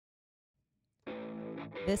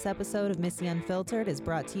This episode of Missy Unfiltered is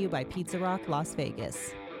brought to you by Pizza Rock Las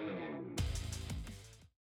Vegas.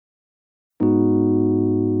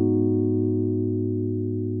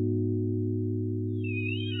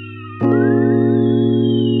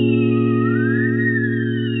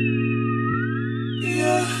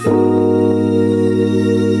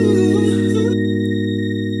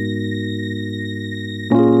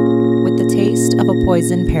 With the taste of a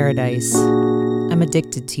poison paradise, I'm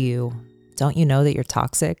addicted to you. Don't you know that you're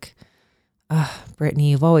toxic? Brittany,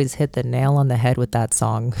 you've always hit the nail on the head with that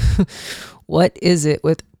song. What is it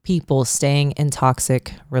with people staying in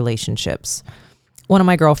toxic relationships? One of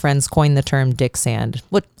my girlfriends coined the term dick sand.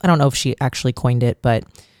 I don't know if she actually coined it, but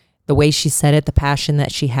the way she said it, the passion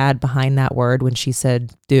that she had behind that word when she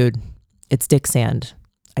said, dude, it's dick sand.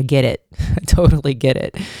 I get it. I totally get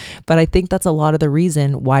it. But I think that's a lot of the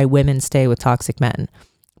reason why women stay with toxic men.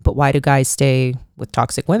 But why do guys stay with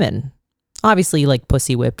toxic women? Obviously, like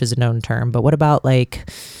pussy whipped is a known term, but what about like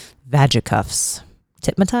vagicuffs?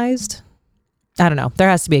 Hypnotized? I don't know. There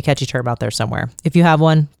has to be a catchy term out there somewhere. If you have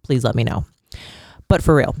one, please let me know. But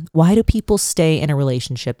for real, why do people stay in a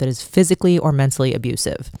relationship that is physically or mentally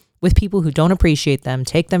abusive with people who don't appreciate them,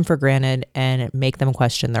 take them for granted, and make them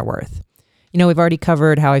question their worth? You know, we've already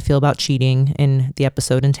covered how I feel about cheating in the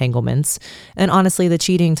episode Entanglements. And honestly, the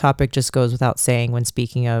cheating topic just goes without saying when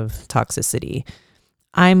speaking of toxicity.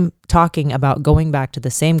 I'm talking about going back to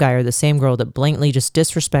the same guy or the same girl that blatantly just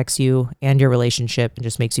disrespects you and your relationship and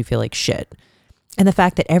just makes you feel like shit. And the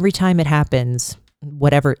fact that every time it happens,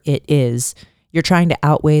 whatever it is, you're trying to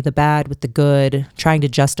outweigh the bad with the good, trying to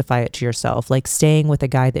justify it to yourself, like staying with a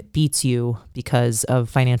guy that beats you because of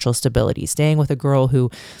financial stability, staying with a girl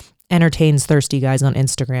who entertains thirsty guys on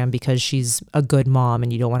Instagram because she's a good mom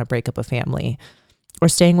and you don't want to break up a family. Or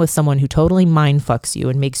staying with someone who totally mind fucks you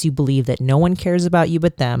and makes you believe that no one cares about you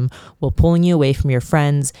but them, while pulling you away from your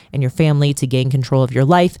friends and your family to gain control of your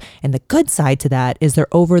life. And the good side to that is their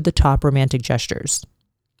over-the-top romantic gestures.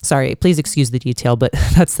 Sorry, please excuse the detail, but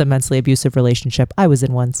that's the mentally abusive relationship I was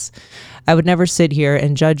in once. I would never sit here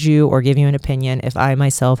and judge you or give you an opinion if I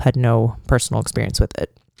myself had no personal experience with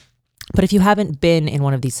it. But if you haven't been in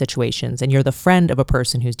one of these situations and you're the friend of a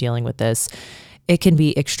person who's dealing with this, it can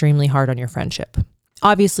be extremely hard on your friendship.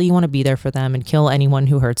 Obviously, you want to be there for them and kill anyone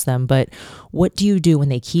who hurts them, but what do you do when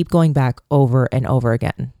they keep going back over and over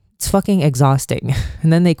again? It's fucking exhausting.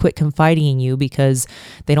 And then they quit confiding in you because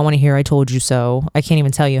they don't want to hear I told you so. I can't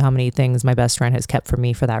even tell you how many things my best friend has kept from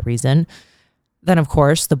me for that reason. Then, of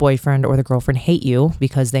course, the boyfriend or the girlfriend hate you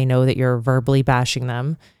because they know that you're verbally bashing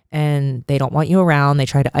them and they don't want you around. They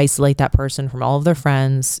try to isolate that person from all of their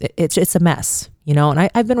friends. It's a mess, you know? And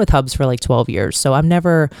I've been with hubs for like 12 years, so I'm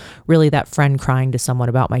never really that friend crying to someone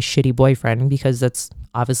about my shitty boyfriend because that's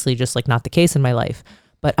obviously just like not the case in my life.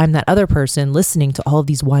 But I'm that other person listening to all of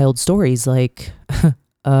these wild stories like,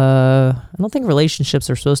 I don't think relationships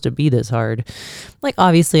are supposed to be this hard. Like,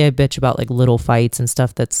 obviously I bitch about like little fights and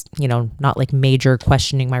stuff that's, you know, not like major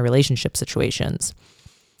questioning my relationship situations.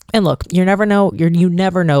 And look, you never know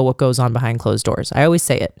what goes on behind closed doors. I always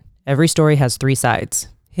say it. Every story has three sides.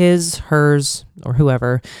 His, hers, or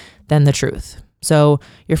whoever, then the truth. So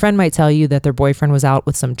your friend might tell you that their boyfriend was out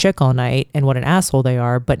with some chick all night and what an asshole they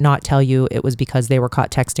are, but not tell you it was because they were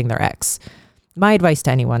caught texting their ex. My advice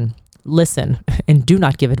to anyone, listen and do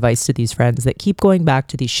not give advice to these friends that keep going back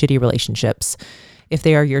to these shitty relationships. If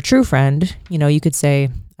they are your true friend, you know, you could say,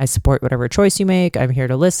 I support whatever choice you make. I'm here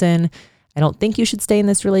to listen. I don't think you should stay in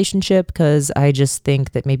this relationship because I just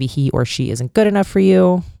think that maybe he or she isn't good enough for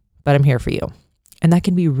you, but I'm here for you. And that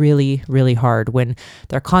can be really, really hard when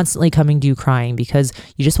they're constantly coming to you crying because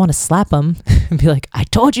you just want to slap them and be like, I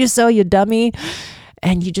told you so, you dummy.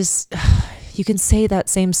 And you can say that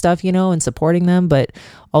same stuff, you know, and supporting them, but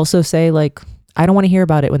also say like, I don't want to hear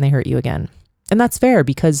about it when they hurt you again. And that's fair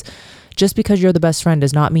because just because you're the best friend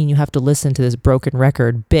does not mean you have to listen to this broken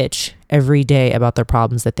record bitch every day about their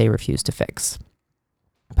problems that they refuse to fix.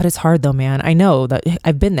 But it's hard though, man. I know that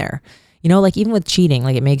I've been there. You know, like even with cheating,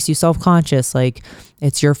 like it makes you self-conscious, like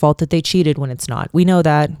it's your fault that they cheated when it's not. We know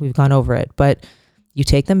that, we've gone over it, but you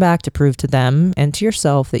take them back to prove to them and to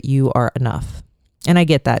yourself that you are enough. And I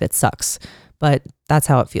get that, it sucks, but that's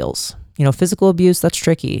how it feels. You know, physical abuse, that's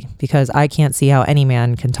tricky because I can't see how any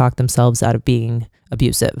man can talk themselves out of being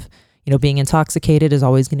abusive. You know, being intoxicated is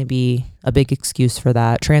always going to be a big excuse for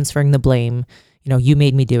that. Transferring the blame, you know, you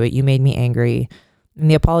made me do it, you made me angry. And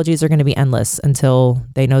the apologies are going to be endless until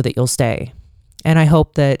they know that you'll stay. And I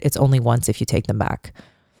hope that it's only once if you take them back.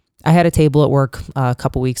 I had a table at work a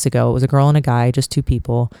couple weeks ago. It was a girl and a guy, just two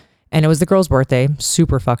people. And it was the girl's birthday,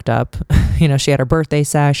 super fucked up. She had her birthday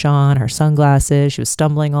sash on, her sunglasses. She was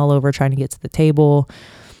stumbling all over trying to get to the table.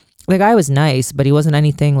 The guy was nice, but he wasn't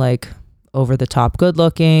anything like over the top good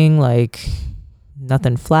looking, like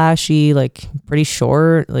nothing flashy, like pretty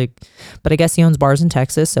short, like, but I guess he owns bars in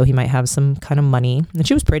Texas, so he might have some kind of money. And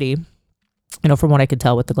she was pretty, from what I could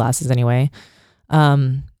tell with the glasses anyway.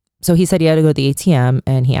 So he said he had to go to the ATM,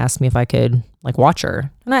 and he asked me if I could like watch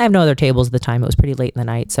her. And I have no other tables at the time. It was pretty late in the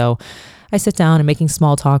night. So I sit down and making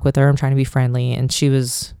small talk with her. I'm trying to be friendly. And she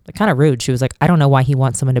was like kind of rude. She was like, I don't know why he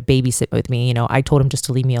wants someone to babysit with me. I told him just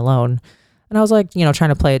to leave me alone. And I was like, trying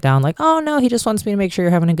to play it down like, oh no, he just wants me to make sure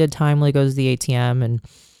you're having a good time while he goes to the ATM. And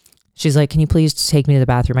she's like, can you please take me to the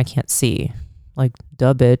bathroom? I can't see. Like,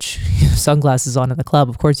 duh, bitch. Sunglasses on in the club.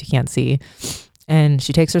 Of course you can't see. And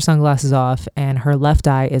she takes her sunglasses off, and her left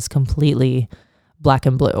eye is completely black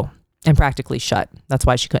and blue and practically shut. That's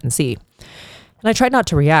why she couldn't see. And I tried not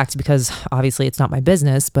to react because obviously it's not my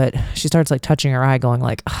business, but she starts like touching her eye going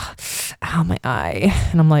like, ow, my eye.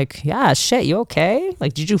 And I'm like, yeah, shit, you okay?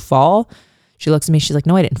 Like, did you fall? She looks at me. She's like,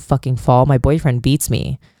 no, I didn't fucking fall. My boyfriend beats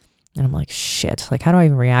me. And I'm like, shit, like, how do I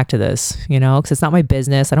even react to this? Because it's not my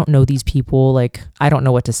business. I don't know these people. Like, I don't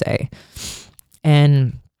know what to say.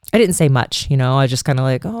 And I didn't say much, I just kind of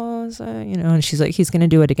like, oh, and she's like, he's going to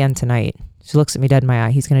do it again tonight. She looks at me dead in my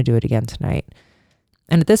eye. He's going to do it again tonight.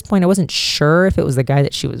 And at this point, I wasn't sure if it was the guy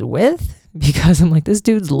that she was with, because I'm like, this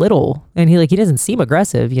dude's little and he doesn't seem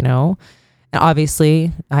aggressive, And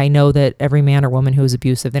obviously I know that every man or woman who is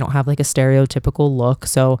abusive, they don't have like a stereotypical look.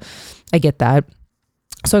 So I get that.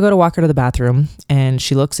 So I go to walk her to the bathroom, and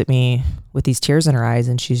she looks at me with these tears in her eyes,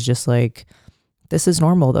 and she's just like, this is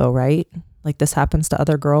normal though, right? Like, this happens to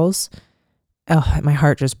other girls. Oh, my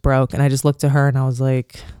heart just broke. And I just looked at her and I was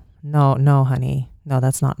like, no, honey, no,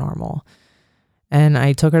 that's not normal. And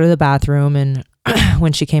I took her to the bathroom, and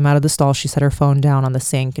when she came out of the stall, she set her phone down on the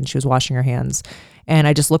sink and she was washing her hands. And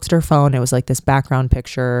I just looked at her phone. It was like this background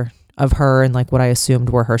picture of her and like what I assumed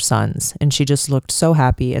were her sons. And she just looked so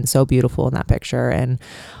happy and so beautiful in that picture. And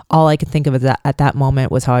all I could think of at that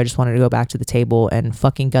moment was how I just wanted to go back to the table and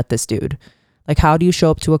fucking gut this dude. Like, how do you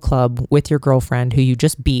show up to a club with your girlfriend who you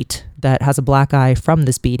just beat, that has a black eye from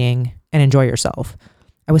this beating, and enjoy yourself?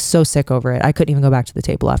 I was so sick over it. I couldn't even go back to the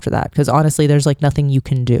table after that, because honestly, there's like nothing you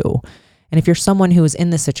can do. And if you're someone who is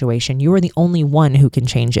in this situation, you are the only one who can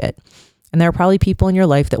change it. And there are probably people in your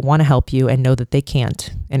life that want to help you and know that they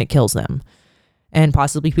can't, and it kills them. And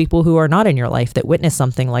possibly people who are not in your life that witness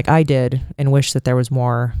something like I did and wish that there was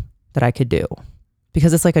more that I could do.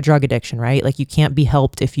 Because it's like a drug addiction, right? Like, you can't be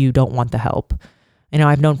helped if you don't want the help.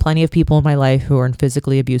 I've known plenty of people in my life who are in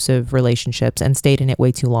physically abusive relationships and stayed in it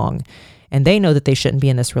way too long. And they know that they shouldn't be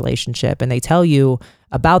in this relationship. And they tell you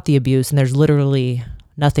about the abuse, and there's literally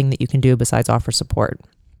nothing that you can do besides offer support.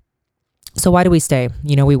 So why do we stay?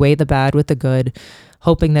 We weigh the bad with the good,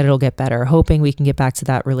 hoping that it'll get better, hoping we can get back to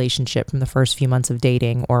that relationship from the first few months of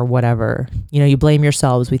dating or whatever. You blame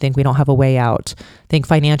yourselves. We think we don't have a way out. Think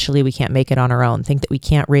financially we can't make it on our own. Think that we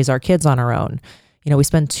can't raise our kids on our own. We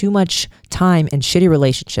spend too much time in shitty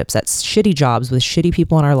relationships, at shitty jobs with shitty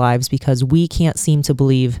people in our lives, because we can't seem to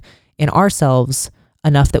believe in ourselves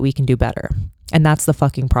enough that we can do better. And that's the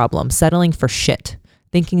fucking problem. Settling for shit,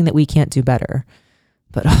 thinking that we can't do better.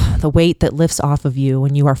 But the weight that lifts off of you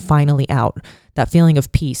when you are finally out, that feeling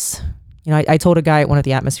of peace. I told a guy at one of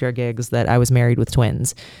the Atmosphere gigs that I was married with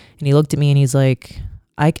twins, and he looked at me and he's like,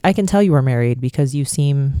 I can tell you were married because you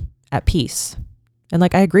seem at peace. And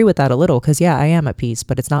like, I agree with that a little, because yeah, I am at peace,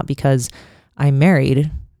 but it's not because I'm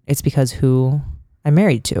married. It's because who I'm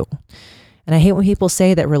married to. And I hate when people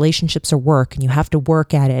say that relationships are work and you have to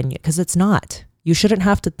work at it, because it's not. You shouldn't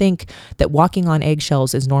have to think that walking on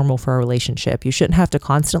eggshells is normal for a relationship. You shouldn't have to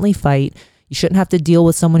constantly fight. You shouldn't have to deal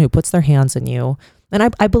with someone who puts their hands on you.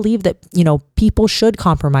 And I believe that, people should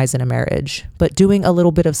compromise in a marriage, but doing a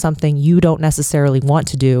little bit of something you don't necessarily want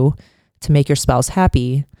to do to make your spouse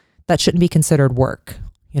happy, that shouldn't be considered work.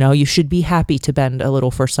 You should be happy to bend a little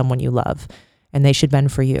for someone you love, and they should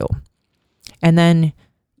bend for you. And then,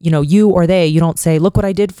 you or they, you don't say, look what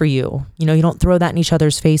I did for you. You don't throw that in each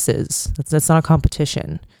other's faces. That's not a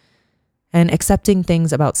competition. And accepting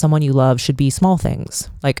things about someone you love should be small things.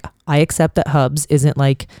 Like, I accept that Hubs isn't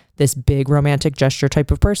like this big romantic gesture type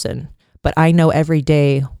of person, but I know every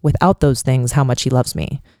day without those things how much he loves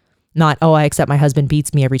me. Not, oh, I accept my husband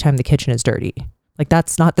beats me every time the kitchen is dirty. Like,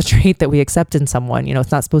 that's not the trait that we accept in someone.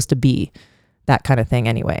 It's not supposed to be that kind of thing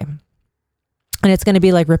anyway. And it's going to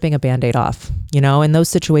be like ripping a Band-Aid off. In those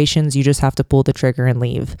situations, you just have to pull the trigger and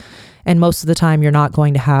leave. And most of the time, you're not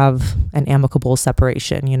going to have an amicable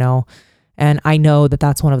separation, And I know that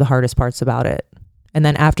that's one of the hardest parts about it. And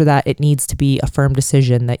then after that, it needs to be a firm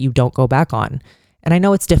decision that you don't go back on. And I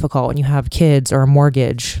know it's difficult when you have kids or a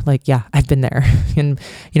mortgage. Like, yeah, I've been there. And,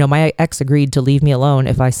 my ex agreed to leave me alone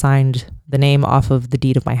if I signed the name off of the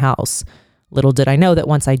deed of my house. Little did I know that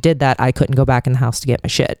once I did that, I couldn't go back in the house to get my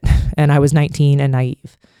shit. And I was 19 and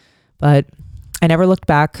naive. But I never looked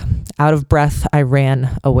back. Out of breath, I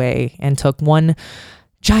ran away and took one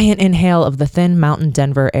giant inhale of the thin mountain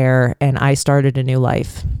Denver air, and I started a new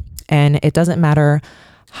life. And it doesn't matter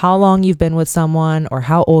how long you've been with someone or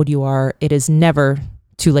how old you are, it is never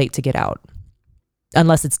too late to get out.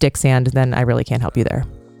 Unless it's Dick Sand, then I really can't help you there.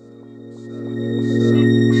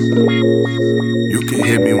 You can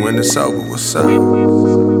hit me when it's over, what's up? You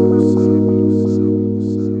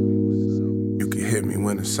can hit me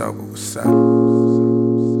when it's over, what's up?